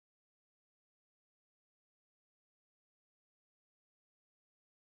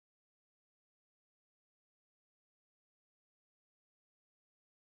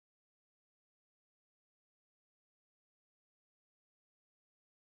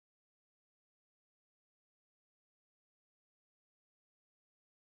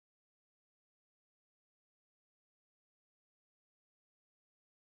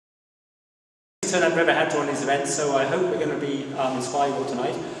turn up Riverhead to one of these events, so I hope we're going to be inspiring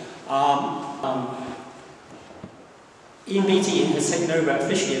tonight. Ian Beattie has taken over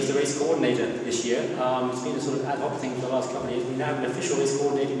officially as the race coordinator this year. It's been a sort of ad hoc thing for the last couple of years. We now have an official race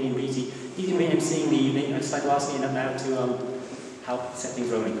coordinator, Ian Beattie. He's going to be emceeing the evening. I'd just like to ask Ian up now to help set things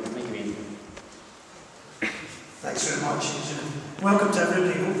rolling. Thank you, Ian. Thanks very much, Adrian. Welcome to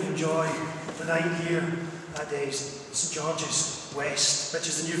everybody. Hope you enjoy the night here at St George's West, which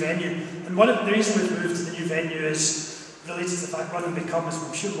is the new venue. And one of the reasons we've moved to the new venue is related to the fact Run and Become, as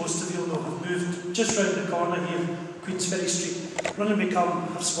I'm sure most of you will know, have moved just round the corner here, Queensferry Street. Run and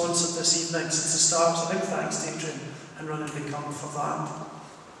Become have sponsored this evening since the start, so big thanks to Adrian and Run and Become for that.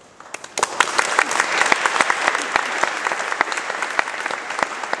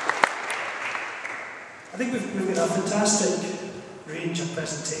 I think we've got a fantastic range of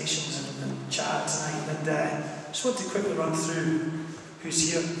presentations and chat tonight, and I just want to quickly run through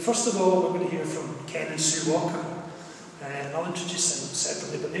who's here. First of all, we're going to hear from Ken and Sue Walker, and I'll introduce them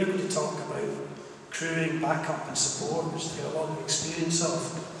separately, but they're going to talk about crewing, backup and support, which they've got a lot of experience of.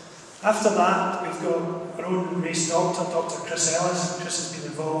 After that, we've got our own race doctor, Dr. Chris Ellis. Chris has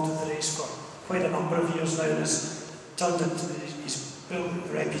been involved with the race for quite a number of years now, and has turned into, he's built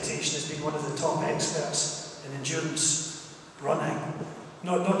a reputation as being one of the top experts in endurance running,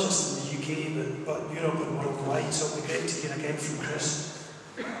 not just in the UK, but Europe and worldwide, so it'll be great to hear again from Chris.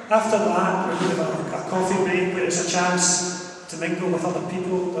 After that, we're going to have a coffee break where it's a chance to mingle with other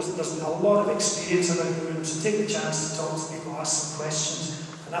people. There's a lot of experience around the room, so take the chance to talk to people, ask some questions,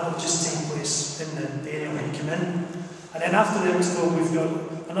 and that will just take place in the area when you come in. And then after the expo, we've got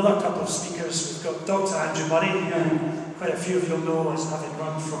another couple of speakers. We've got Dr. Andrew Murray, who quite a few of you will know as having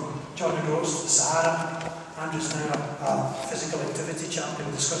run from John O'Groats to the Sahara. Andrew's now a physical activity champion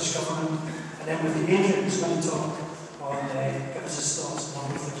with the Scottish Government. And then with the Adrian, who's going to talk on, give us his thoughts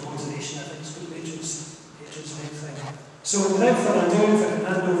on with motivation. I think it's good Adrian's main thing. So without further ado, if I can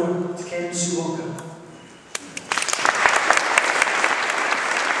hand over to Ken and Sue Walker.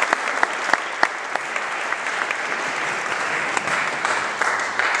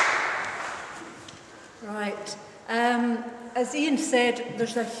 Right. As Ian said,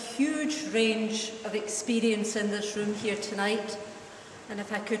 there's a huge range of experience in this room here tonight. And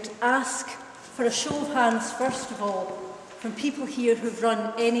if I could ask for a show of hands, first of all, from people here who've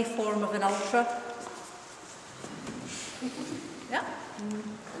run any form of an ultra. Yeah,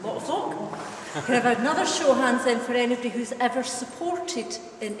 a lot of folk. Can I have another show of hands then for anybody who's ever supported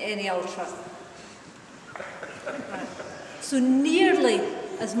in any ultra? Right. So nearly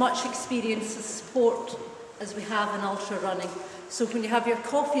as much experience as support as we have in ultra running. So when you have your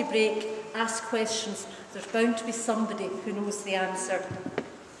coffee break, ask questions. There's bound to be somebody who knows the answer.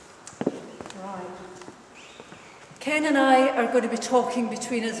 Right. Ken and I are going to be talking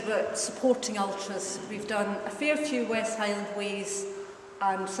between us about supporting ultras. We've done a fair few West Highland Ways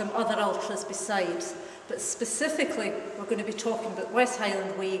and some other ultras besides, but specifically we're going to be talking about West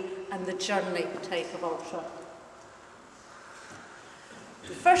Highland Way and the Journey type of ultra.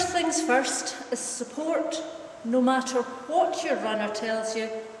 First things first is support. No matter what your runner tells you,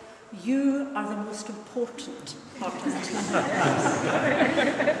 you are the most important part of the team.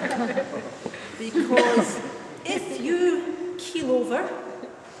 Because if you keel over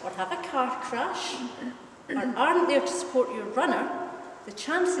or have a car crash or aren't there to support your runner, the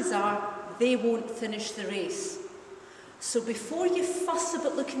chances are they won't finish the race. So before you fuss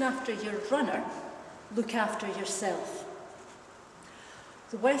about looking after your runner, look after yourself.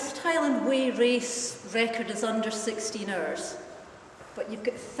 The West Highland Way race record is under 16 hours, but you've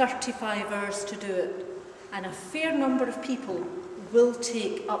got 35 hours to do it, and a fair number of people will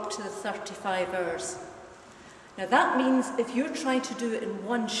take up to the 35 hours. Now that means if you're trying to do it in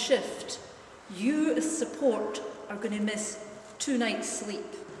one shift, you as support are going to miss 2 nights'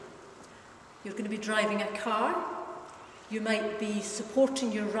 sleep. You're going to be driving a car, you might be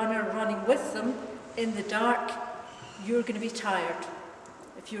supporting your runner, running with them in the dark, you're going to be tired.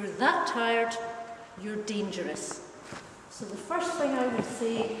 If you're that tired, you're dangerous. So the first thing I would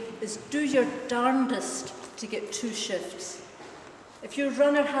say is do your darndest to get 2 shifts. If your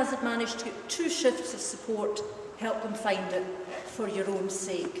runner hasn't managed to get 2 shifts of support, help them find it for your own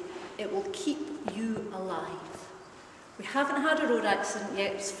sake. It will keep you alive. We haven't had a road accident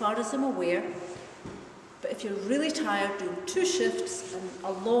yet, as far as I'm aware, but if you're really tired, doing 2 shifts and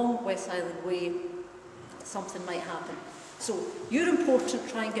a long West Highland Way, something might happen. So you're important,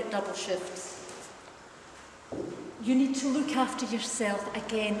 try and get double shifts. You need to look after yourself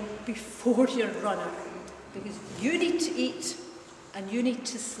again before your runner, because you need to eat and you need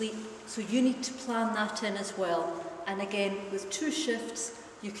to sleep, so you need to plan that in as well. And again, with 2 shifts,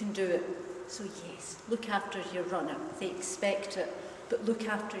 you can do it. So yes, look after your runner. They expect it, but look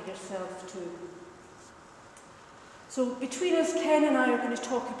after yourself too. So between us, Ken and I are going to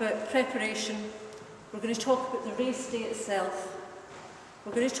talk about preparation. We're going to talk about the race day itself.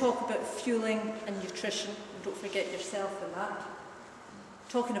 We're going to talk about fueling and nutrition. And don't forget yourself in that.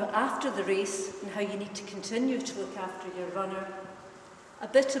 Talking about after the race and how you need to continue to look after your runner. A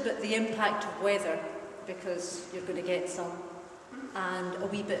bit about the impact of weather, because you're going to get some. And a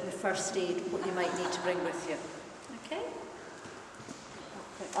wee bit in first aid, what you might need to bring with you. Okay?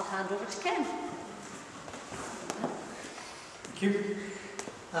 I'll hand over to Ken. Thank you.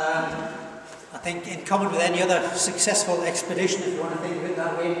 I think in common with any other successful expedition, if you want to think of it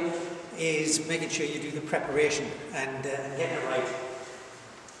that way, is making sure you do the preparation and getting it right.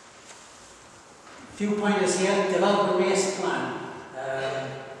 A few pointers here. Develop a race plan.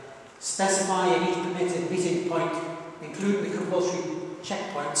 Specify at each permitted meeting point, including the compulsory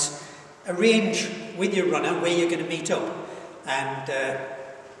checkpoints. Arrange with your runner where you're going to meet up and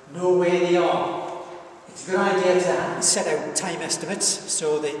know where they are. It's a good idea to set out time estimates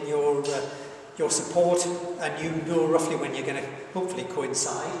so that your support and you know roughly when you're going to hopefully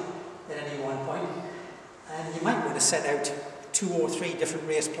coincide at any one point. And you might want to set out 2 or 3 different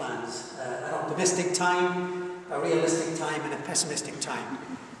race plans. An optimistic time, a realistic time and a pessimistic time.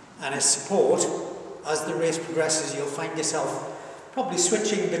 And as support, as the race progresses, you'll find yourself probably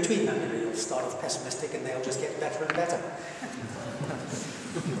switching between them. You know, you'll start off pessimistic and they'll just get better and better.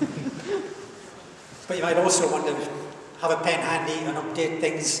 But you might also want to have a pen handy and update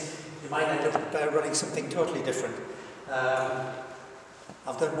things. You might end up running something totally different.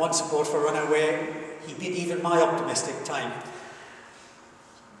 I've done one support for a runner where he beat even my optimistic time.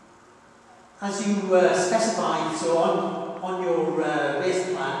 As you specify, so on your race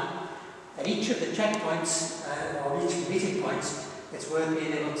plan, at each of the checkpoints or each meeting points, it's worth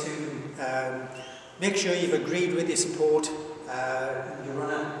being able to make sure you've agreed with your support and your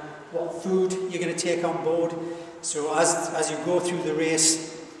runner what food you're going to take on board. So as you go through the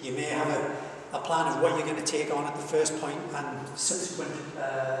race, you may have a plan of what you're going to take on at the first point and subsequent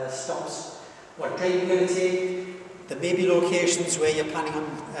stops. What drink you're going to take. There may be locations where you're planning on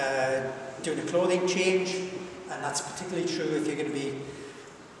doing a clothing change, and that's particularly true if you're going to be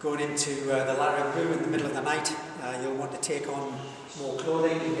going into the Lara Gru in the middle of the night. You'll want to take on more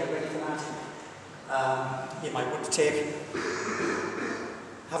clothing and get ready for that. You might want to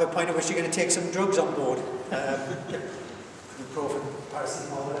have a point at which you're going to take some drugs on board. Ibuprofen,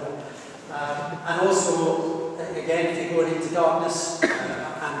 paracetamol, whatever. And also, again, if you're going into darkness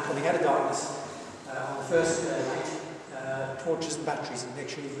and coming out of darkness on the first night, torches and batteries, and make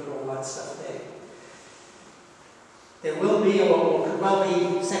sure you've got all that stuff there. There will be, or could well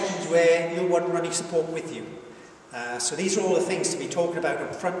be, sections where you'll want running support with you. So these are all the things to be talking about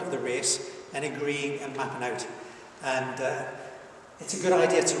up front of the race and agreeing and mapping out. And it's a good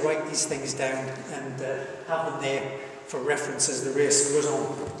idea to write these things down and have them there for reference as the race goes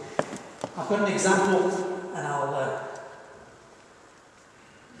on. I've got an example, and I'll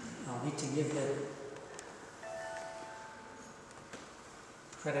need to give the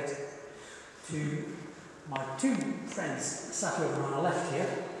credit to my 2 friends sat over on the left here.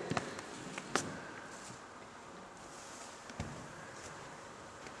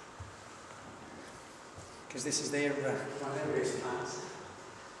 Because this is their race plans.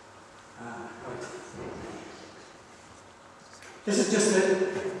 Right. This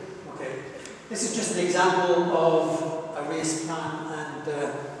is just an example of a race plan, and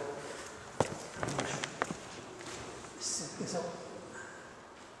set this up.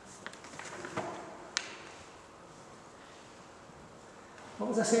 What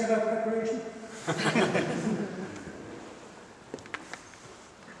was I saying about preparation?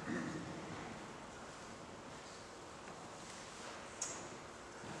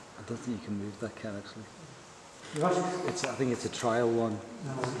 I don't think you can move that, Ken, actually. What? I think it's a trial one.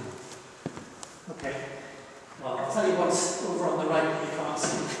 No. Okay. Well, I'll tell you what's over on the right that you can't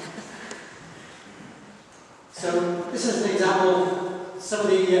see. So, this is an example. Some of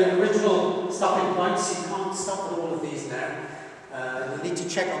the original stopping points, you can't stop at all of these now. You'll need to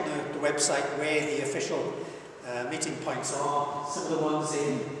check on the website where the official meeting points are. Some of the ones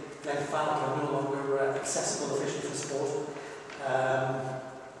in Glenfalloch are no longer accessible officially for sport.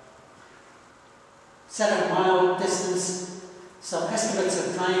 Set out mile distance, some estimates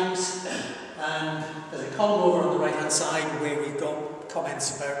of times, and there's a column over on the right hand side where we've got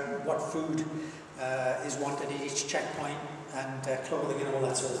comments about what food is wanted at each checkpoint, and clothing and all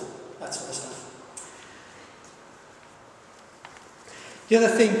that sort of stuff. The other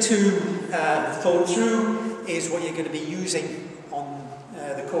thing to thought through is what you're going to be using on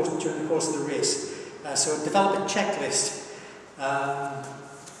the during the course of the race. So develop a checklist,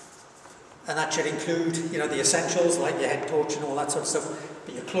 and that should include, you know, the essentials like your head torch and all that sort of stuff,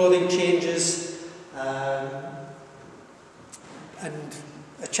 but your clothing changes, and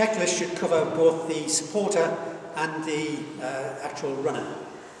a checklist should cover both the supporter and the actual runner.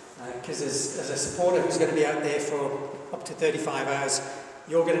 Because as a supporter who's going to be out there for up to 35 hours,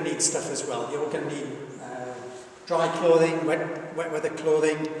 you're going to need stuff as well. You're going to need dry clothing, wet weather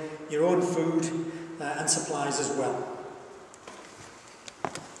clothing, your own food and supplies as well.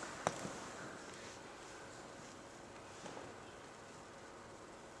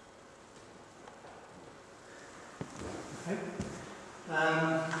 Okay.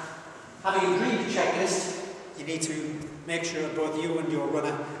 Having agreed the checklist, you need to make sure both you and your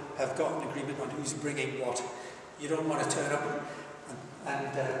runner have got an agreement on who's bringing what. You don't want to turn up and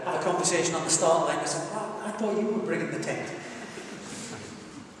have a conversation on the start line and say, "Oh, I thought you were bringing the tent."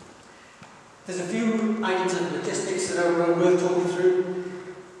 There's a few items of logistics that are worth talking through.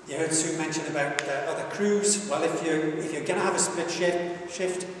 You heard Sue mention about other crews. Well, if you're going to have a split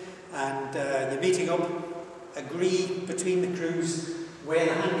shift and you're meeting up, agree between the crews where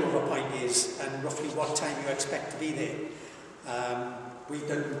the handover point is and roughly what time you expect to be there. We've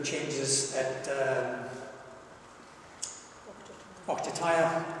done changes at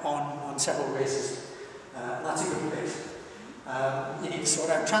Octatire on several races. That's a good place. You need to sort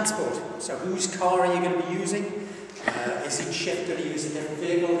out transport. So whose car are you going to be using? Is each shift going to use a different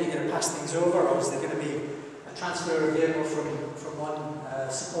vehicle? Are you going to pass things over, or is there going to be a transfer of vehicle from one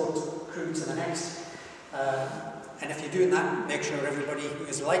support crew to the next? And if you're doing that, make sure everybody who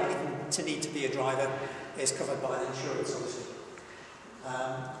is likely to need to be a driver is covered by the insurance, obviously.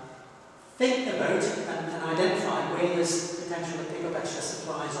 Think about and identify where there's potential to pick up extra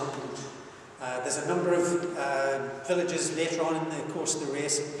supplies on route. There's a number of villages later on in the course of the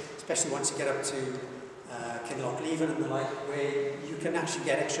race, especially once you get up to Kinlochleven and the like, where you can actually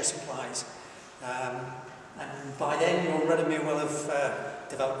get extra supplies. And by then your runner may well have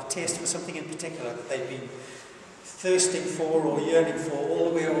developed a taste for something in particular that they've been thirsting for or yearning for all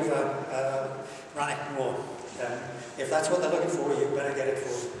the way over Rannoch Moor. If that's what they're looking for, you better get it for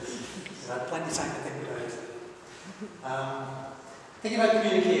them. You've had plenty of time to think about it. Thinking about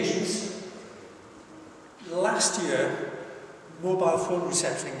communications, last year mobile phone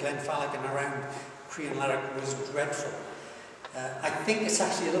reception in Glenfalloch and around Creanlarich was dreadful. I think it's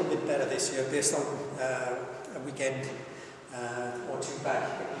actually a little bit better this year based on a weekend or two back.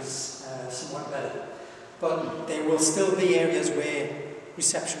 It was somewhat better. But there will still be areas where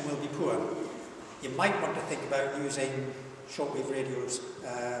reception will be poor. You might want to think about using shortwave radios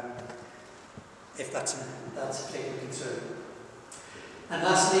if that's a particular concern. And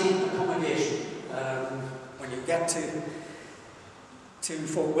lastly, accommodation. When you get to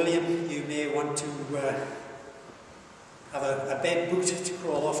Fort William, you may want to have a bed boot to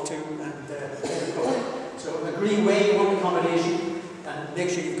crawl off to and so agree where you want accommodation and make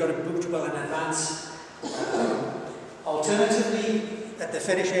sure you've got it booked well in advance. Alternatively, at the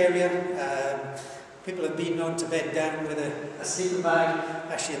finish area, people have been known to bed down with a sleeping bag,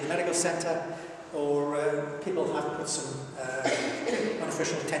 actually at the medical centre, or people have put some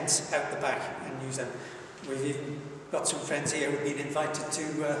unofficial tents out the back and use them. We've even got some friends here who've been invited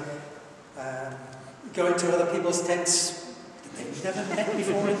to go into other people's tents that they've never met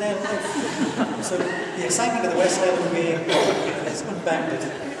before in their life. So the excitement of the West Highland Way is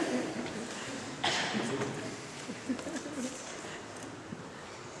unbounded.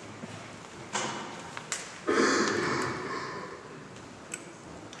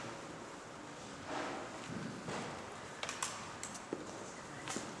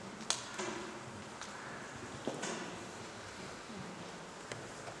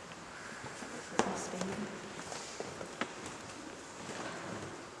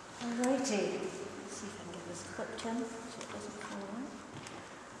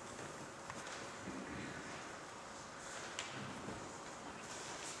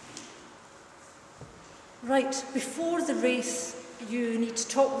 Right, before the race, you need to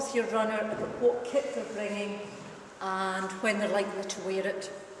talk with your runner about what kit they're bringing and when they're likely to wear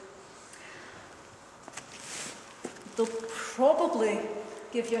it. They'll probably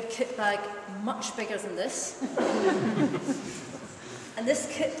give you a kit bag much bigger than this. And this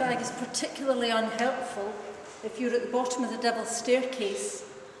kit bag is particularly unhelpful if you're at the bottom of the Devil's Staircase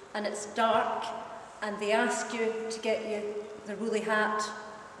and it's dark and they ask you to get you the woolly hat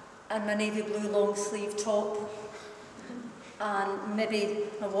and my navy blue long sleeve top and maybe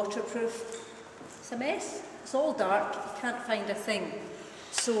a waterproof. It's a mess. It's all dark. You can't find a thing.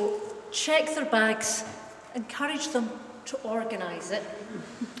 So check their bags. Encourage them to organise it.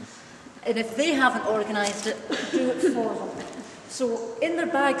 And if they haven't organised it, do it for them. So in their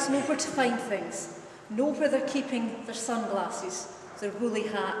bags, know where to find things. Know where they're keeping their sunglasses, their woolly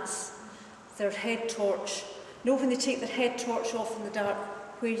hats, their head torch. Know when they take their head torch off in the dark,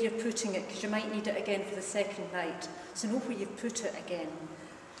 where you're putting it, because you might need it again for the second night. So know where you've put it again.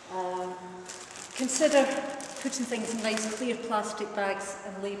 Consider putting things in nice clear plastic bags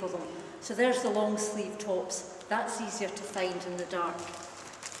and label them. So there's the long sleeve tops. That's easier to find in the dark.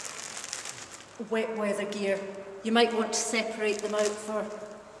 Wet weather gear. You might want to separate them out for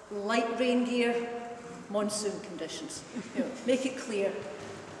light rain gear, monsoon conditions. You know, make it clear.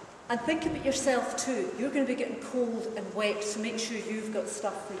 And think about yourself too. You're going to be getting cold and wet, so make sure you've got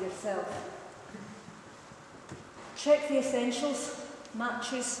stuff for yourself. Check the essentials: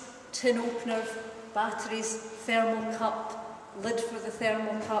 matches, tin openers, batteries, thermal cup, lid for the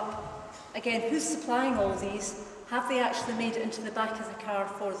thermal cup. Again, who's supplying all these? Have they actually made it into the back of the car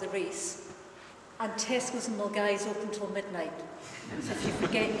for the race? And Tesco's and Mulguy's open till midnight. So if you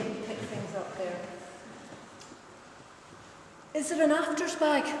forget, you can pick things up there. Is there an afters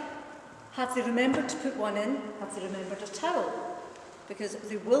bag? Have they remembered to put one in? Have they remembered a towel? Because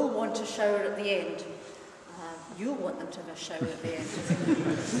they will want a shower at the end. You'll want them to have a shower at the end.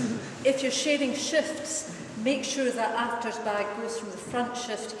 If you're sharing shifts, make sure that afters bag goes from the front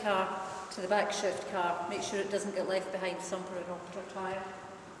shift car to the back shift car. Make sure it doesn't get left behind somewhere in opera tire.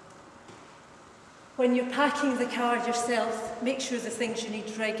 When you're packing the car yourself, make sure the things you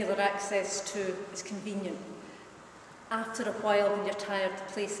need regular access to is convenient. After a while, when you're tired,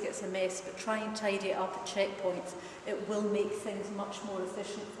 the place gets a mess, but try and tidy it up at checkpoints. It will make things much more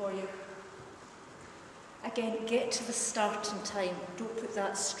efficient for you. Again, get to the starting time. Don't put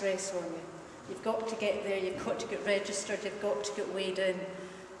that stress on you. You've got to get there, you've got to get registered, you've got to get weighed in.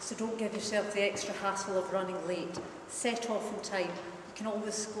 So don't give yourself the extra hassle of running late. Set off in time. You can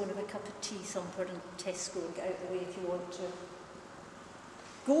always go and have a cup of tea somewhere in Tesco and get out of the way if you want to.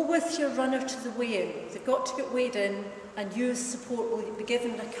 Go with your runner to the weigh-in. They've got to get weighed in, and use support will be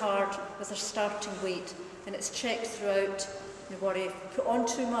given a card with their starting weight, and it's checked throughout. No worry, if you put on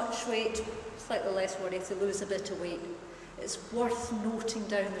too much weight, slightly less worry if they lose a bit of weight. It's worth noting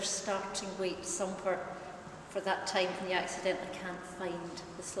down their starting weight somewhere for that time when you accidentally can't find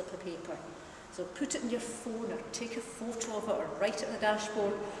the slip of paper. So put it in your phone or take a photo of it or write it on the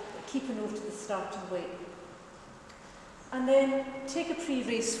dashboard, but keep a note of the starting weight. And then take a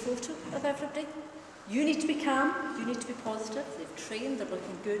pre-race photo of everybody. You need to be calm, you need to be positive. They've trained, they're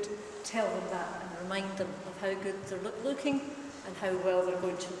looking good. Tell them that and remind them of how good they're looking and how well they're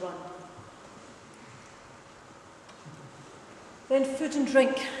going to run. Then food and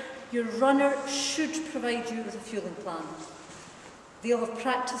drink. Your runner should provide you with a fueling plan. They'll have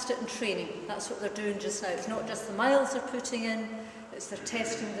practiced it in training. That's what they're doing just now. It's not just the miles they're putting in, it's they're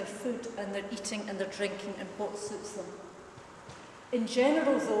testing their food and they're eating and they're drinking and what suits them. In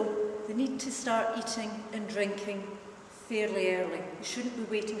general though, they need to start eating and drinking fairly early. You shouldn't be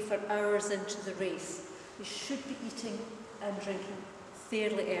waiting for hours into the race. You should be eating and drinking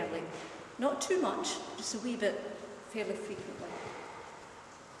fairly early. Not too much, just a wee bit, fairly frequently.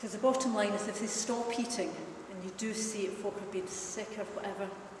 Because the bottom line is if they stop eating, and you do see it, folk are being sick or whatever,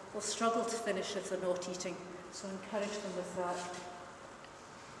 they'll struggle to finish if they're not eating. So encourage them with that.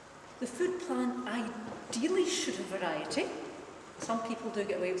 The food plan ideally should have variety. Some people do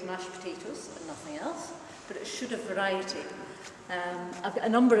get away with mashed potatoes and nothing else, but it should have variety. I've got a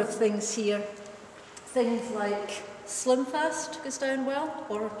number of things here. Things like Slim Fast goes down well,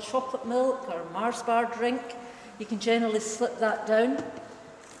 or chocolate milk, or Mars bar drink. You can generally slip that down.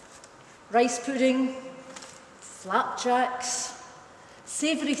 Rice pudding, flapjacks,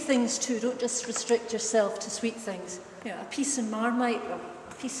 savoury things too. Don't just restrict yourself to sweet things. You know, a piece in Marmite or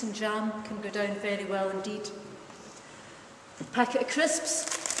a piece in jam can go down very well indeed. A packet of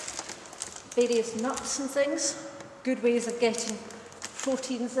crisps, various nuts and things. Good ways of getting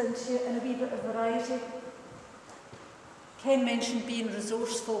proteins into it and a wee bit of variety. Ken mentioned being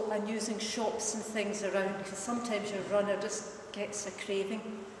resourceful and using shops and things around, because sometimes your runner just gets a craving,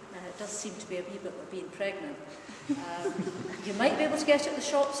 and it does seem to be a wee bit like being pregnant. You might be able to get it at the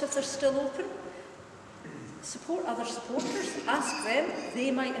shops if they're still open. Support other supporters, ask them.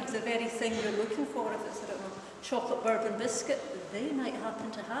 They might have the very thing you're looking for. If it's, I don't know, chocolate bourbon biscuit, they might happen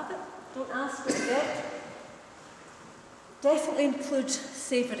to have it. Don't ask what to get. Definitely include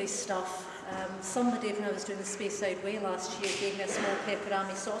savoury stuff. Somebody, when I was doing the Speyside Way last year, gave me a small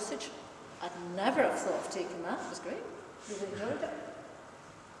pepperami sausage. I'd never have thought of taking that. It was great. Really enjoyed it.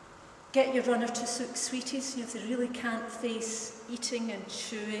 Get your runner to soak sweeties. If they really can't face eating and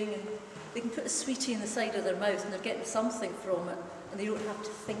chewing, and they can put a sweetie in the side of their mouth and they're getting something from it, and they don't have to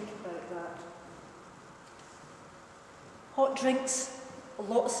think about that. Hot drinks.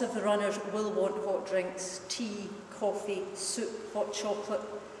 Lots of the runners will want hot drinks, tea, coffee, soup, hot chocolate.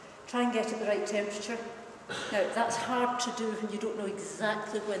 Try and get it the right temperature. Now, that's hard to do when you don't know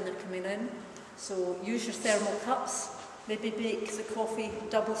exactly when they're coming in. So use your thermal cups. Maybe make the coffee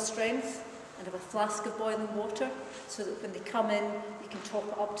double strength and have a flask of boiling water so that when they come in, you can top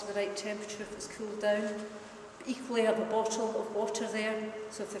it up to the right temperature if it's cooled down. But equally, have a bottle of water there,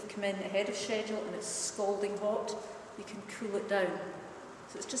 so if they've come in ahead of schedule and it's scalding hot, you can cool it down.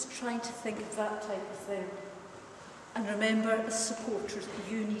 So it's just trying to think of that type of thing. And remember, as supporters,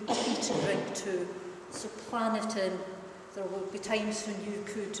 you need to eat and drink too. So plan it in. There will be times when you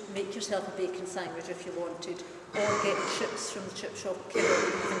could make yourself a bacon sandwich if you wanted, or get chips from the chip shop at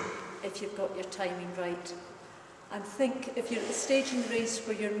Kinloch if you've got your timing right. And think, if you're at the stage in the race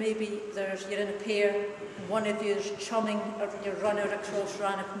where you're in a pair, and one of you's chumming your runner across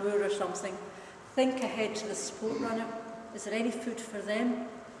Rannoch Moor or something, think ahead to the support runner. Is there any food for them?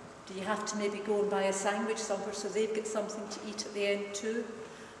 Do you have to maybe go and buy a sandwich somewhere so they've got something to eat at the end too?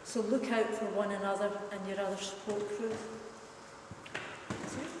 So look out for one another and your other support crew.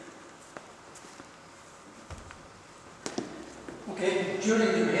 Okay,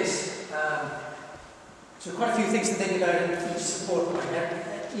 during the race, so quite a few things to think about in each support point.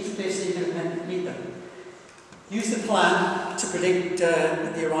 Each place you can meet them. Use the plan to predict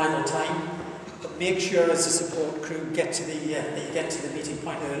the arrival time, but make sure as a support crew that you get to the meeting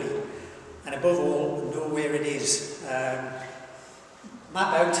point early. And above all, know where it is.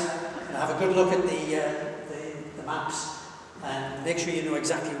 Map out and have a good look at the maps and make sure you know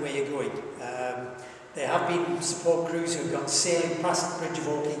exactly where you're going. There have been support crews who've gone sailing past the Bridge of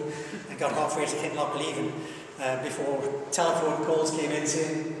Orkney and got halfway to Kinloch Leven before telephone calls came in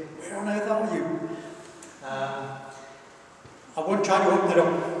saying, "Where on earth are you?" I won't try to open it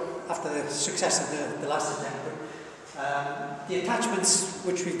up after the success of the last attempt, but the attachments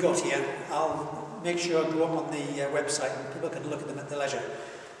which we've got here, I'll make sure I go up on the website and people can look at them at their leisure.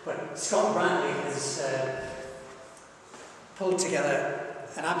 But Scott Brantley has pulled together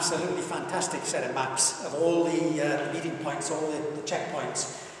an absolutely fantastic set of maps of all the meeting points, all the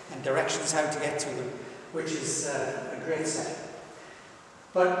checkpoints and directions how to get to them, which is a great set.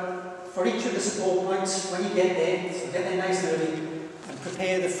 But for each of the support points, when you get there, so get there nice and early and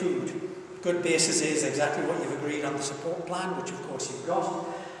prepare the food. Good basis is exactly what you've agreed on the support plan, which of course you've got,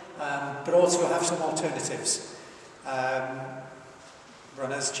 but also have some alternatives.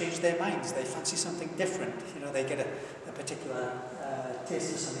 Runners change their minds, they fancy something different, they get a particular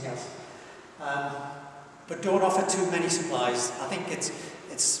taste of something else. But don't offer too many supplies. I think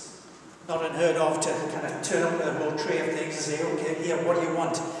it's not unheard of to kind of turn up with a whole tray of things and say, "Okay, here, what do you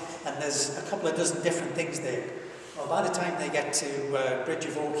want?" And there's a couple of dozen different things there. Well, by the time they get to Bridge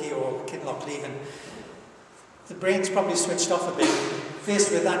of Orkney or Kinloch Leven, the brain's probably switched off a bit.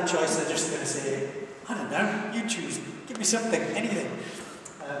 Faced with that choice, they're just going to say, "I don't know, you choose, give me something, anything."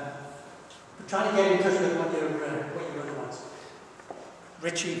 But try to get in touch with what your runner wants.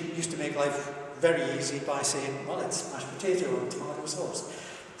 Richie used to make life very easy by saying, "Well, it's mashed potato and tomato sauce."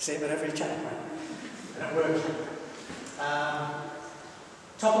 Same at every checkpoint. And it worked.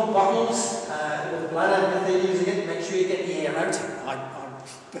 Top of bottles, with the bladder, if they're using it, make sure you get the air out. I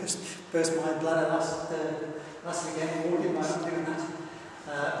burst my bladder last weekend, walking by not doing that.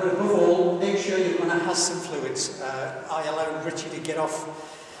 But above all, make sure your runner has some fluids. I allowed Richie to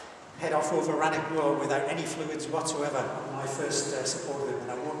head off over Rannoch Moor without any fluids whatsoever on my first support of him,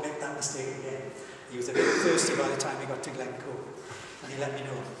 and I won't make that mistake again. He was a bit thirsty by the time he got to Glencoe, and he let me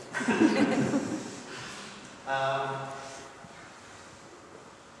know.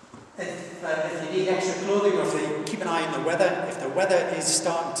 If you need extra clothing, or if you keep an eye on the weather, if the weather is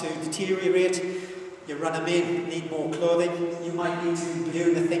starting to deteriorate, your runner may need more clothing. You might need to be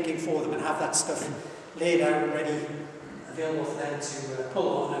doing the thinking for them and have that stuff laid out, ready, available for them to pull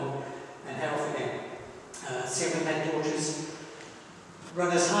on and head off again. Same with head torches.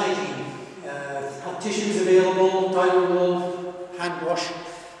 Runner's hygiene. Have tissues available, dining roll, hand wash.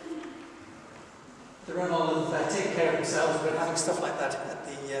 The runner will take care of themselves, but having stuff like that at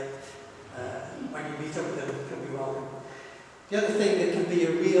the when you meet up with them can be welcome. The other thing that can be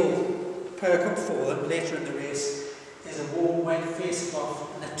a real perk up for them later in the race is a warm, wet face cloth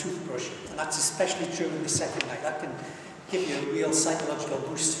and a toothbrush, and that's especially true in the second night. That can give you a real psychological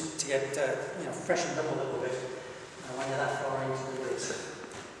boost to get freshened up a little bit when you're that far into the race.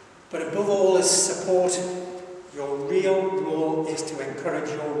 But above all is support Your real role is to encourage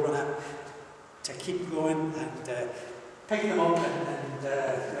your runner to keep going and pick them up and you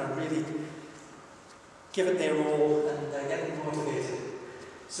know, really give it their all and get them motivated.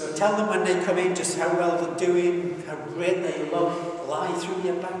 So tell them when they come in just how well they're doing, how great they look, lie through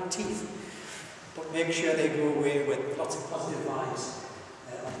your back teeth, but make sure they go away with lots of positive vibes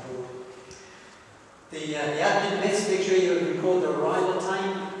on board. The admin bits, make sure you record the arrival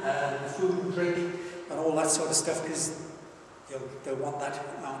time, the food and drink and all that sort of stuff, because they'll want that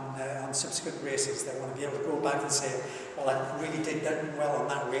on subsequent races. They want to be able to go back and say, well, I really did that well on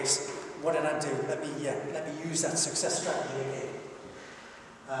that race. What did I do? Let me use that success strategy again.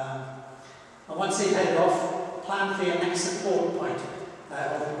 And once they've headed off, plan for your next support point.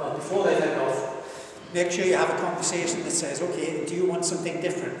 Well, before they head off, make sure you have a conversation that says, okay, do you want something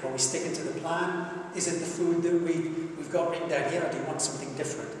different? Are we sticking to the plan? Is it the food that we've got written down here, or do you want something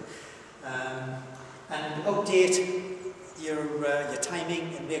different? And update your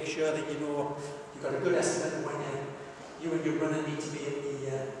timing and make sure that you know you've got a good estimate of when you and your runner need to be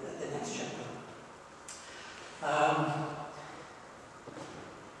at the next checkpoint.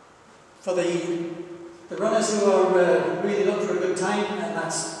 For the runners who are really looking for a good time, and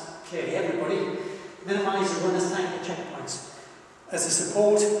that's clearly everybody, minimise the runner's time at checkpoints. As a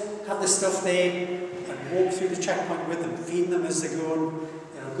support, have the stuff there and walk through the checkpoint with them, feed them as they go,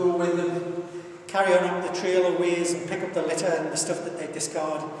 go with them, carry on up the trail of ways and pick up the litter and the stuff that they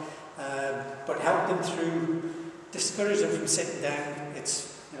discard, but help them through, discourage them from sitting down.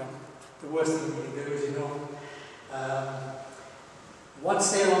 It's the worst thing you can do, as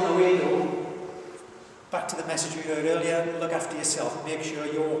once they're on the way though, back to the message we heard earlier, look after yourself, make sure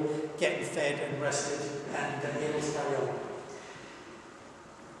you're getting fed and rested and able to carry on.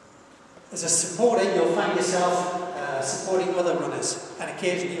 As a supporter, you'll find yourself supporting other runners and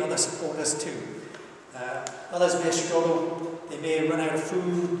occasionally other supporters too. Others may struggle, they may run out of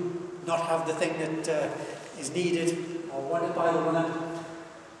food, not have the thing that is needed or wanted by the runner.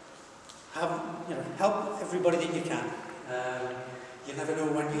 Help everybody that you can. You never know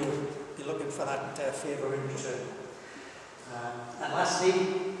when you'll be looking for that favour in return. And lastly,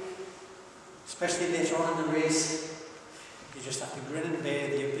 especially later on in the race, you just have to grin and bear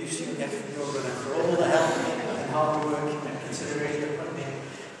the abuse you get from your runner for all the help and hard work and consideration you're putting in.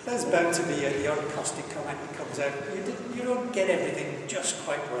 There's bound to be the odd caustic comment that comes out. You don't get everything just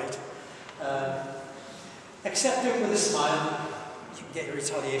quite right. Accept it with a smile. You can get your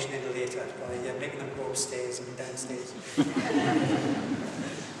retaliation in later by making them go upstairs and downstairs.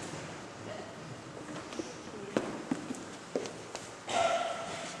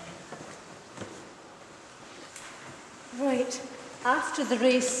 Right, after the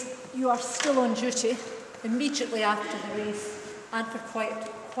race, you are still on duty, immediately after the race, and for quite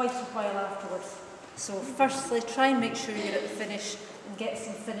a while afterwards. So firstly, try and make sure you're at the finish and get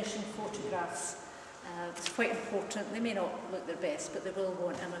some finishing photographs. It's quite important. They may not look their best, but they will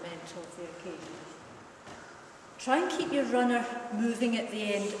want a memento of the occasion. Try and keep your runner moving at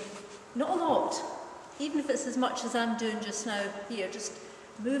the end. Not a lot, even if it's as much as I'm doing just now here, just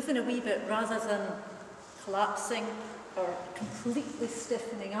moving a wee bit rather than collapsing or completely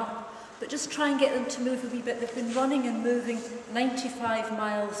stiffening up, but just try and get them to move a wee bit. They've been running and moving 95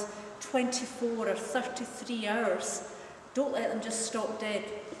 miles, 24 or 33 hours. Don't let them just stop dead.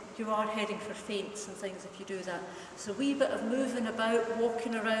 You are heading for faints and things if you do that. So a wee bit of moving about,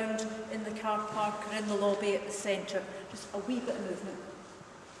 walking around in the car park or in the lobby at the centre, just a wee bit of movement.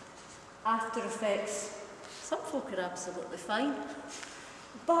 After effects, some folk are absolutely fine,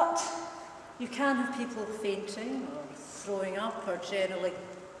 but you can have people fainting or throwing up or generally.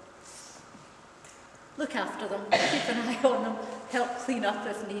 Look after them, keep an eye on them, help clean up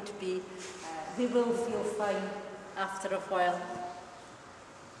if need be. They will feel fine after a while.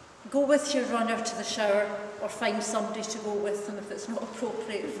 Go with your runner to the shower or find somebody to go with them if it's not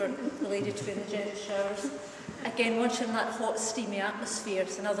appropriate for the lady to be in the gents' showers. Again, once you're in that hot, steamy atmosphere,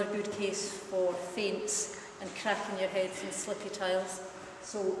 it's another good case for faints and cracking your heads in slippy tiles.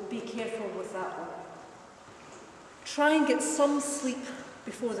 So be careful with that one. Try and get some sleep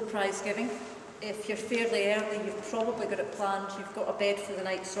before the prize giving. If you're fairly early, you've probably got it planned, you've got a bed for the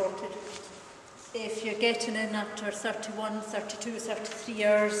night sorted. If you're getting in after 31, 32, 33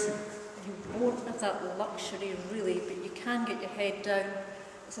 hours, you won't have that luxury really, but you can get your head down.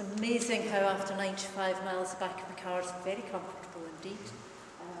 It's amazing how after 95 miles the back of the car is very comfortable indeed.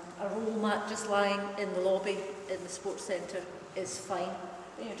 A roll mat just lying in the lobby in the sports centre is fine.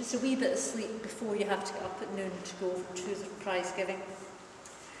 Just a wee bit of sleep before you have to get up at noon to go to the prize giving.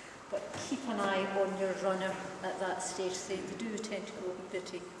 But keep an eye on your runner at that stage. They do tend to go a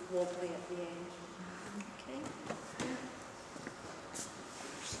bit wobbly at the end. Okay.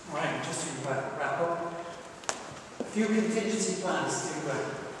 few contingency plans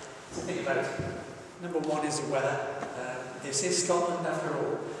to think about. Number one is the weather. This is Scotland after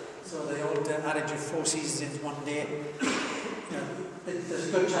all, so the old adage of 4 seasons in one day, you know, there's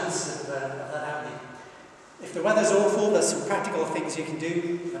a good chance of that happening. If the weather's awful, there's some practical things you can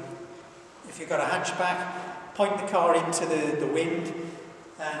do. If you've got a hatchback, point the car into the wind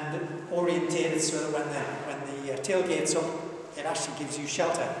and orientate it so that when the tailgate's up, it actually gives you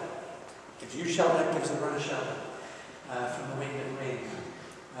shelter. Gives you shelter, gives the runner shelter from the wind and rain.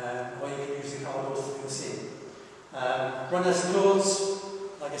 Or you can use the car doors to do the same. Runners' clothes,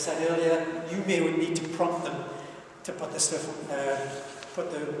 like I said earlier, you may need to prompt them to put the stuff,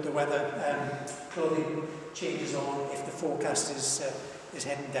 put the weather clothing changes on if the forecast is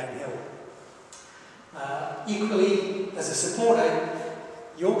heading downhill. Equally, as a supporter,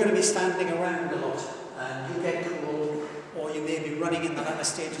 you're going to be standing around a lot, and you get cold, or you may be running in the latter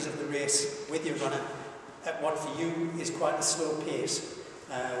stages of the race with your runner at what for you is quite a slow pace,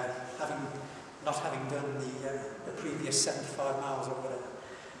 not having done the previous 75 miles or whatever.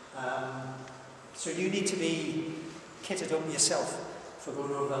 So you need to be kitted up yourself for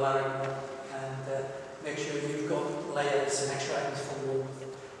going over the Larrick and make sure you've got layers and extra items for warmth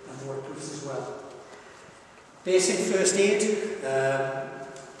and waterproofs as well. Basic first aid.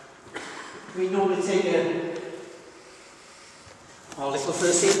 We normally take our little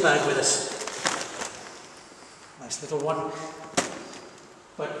first aid bag with us. Nice little one.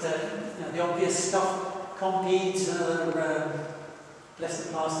 But you know, the obvious stuff, compedes and other blister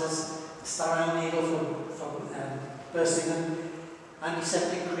plasters, sterile needle from bursting them,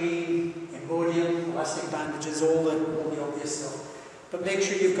 antiseptic cream, Imodium, elastic bandages, all the obvious stuff. But make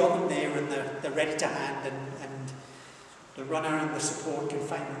sure you've got them there and they're ready to hand, and the runner and the support can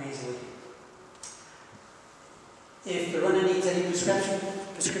find them easily. If the runner needs any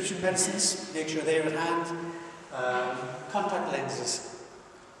prescription medicines, make sure they're at hand. Contact lenses.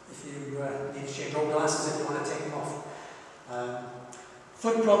 If you need to change all glasses if you want to take them off.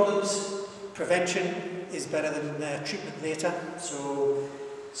 Foot problems, prevention is better than treatment later, so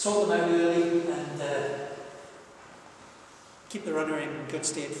sort them out early and keep the runner in good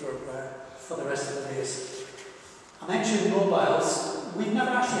state for the rest of the race. I mentioned mobiles. We've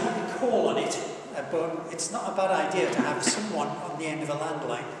never actually had to call on it, but it's not a bad idea to have someone on the end of a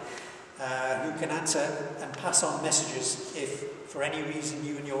landline who can answer and pass on messages if for any reason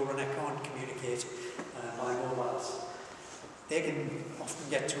you and your runner can't communicate by mobiles. They can often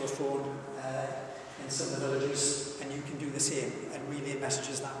get to a phone in some of the villages, and you can do the same and relay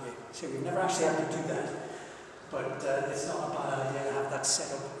messages that way. So we've never actually had to do that, but it's not a bad idea to have that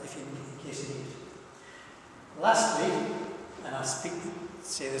set up in case you need it. Lastly, and I'll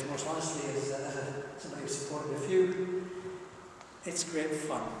say this most honestly as somebody who's supported a few, it's great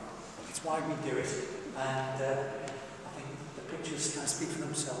fun. It's why we do it, and I think the pictures kind of speak for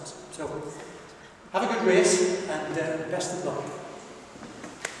themselves. So have a good race, and best of luck.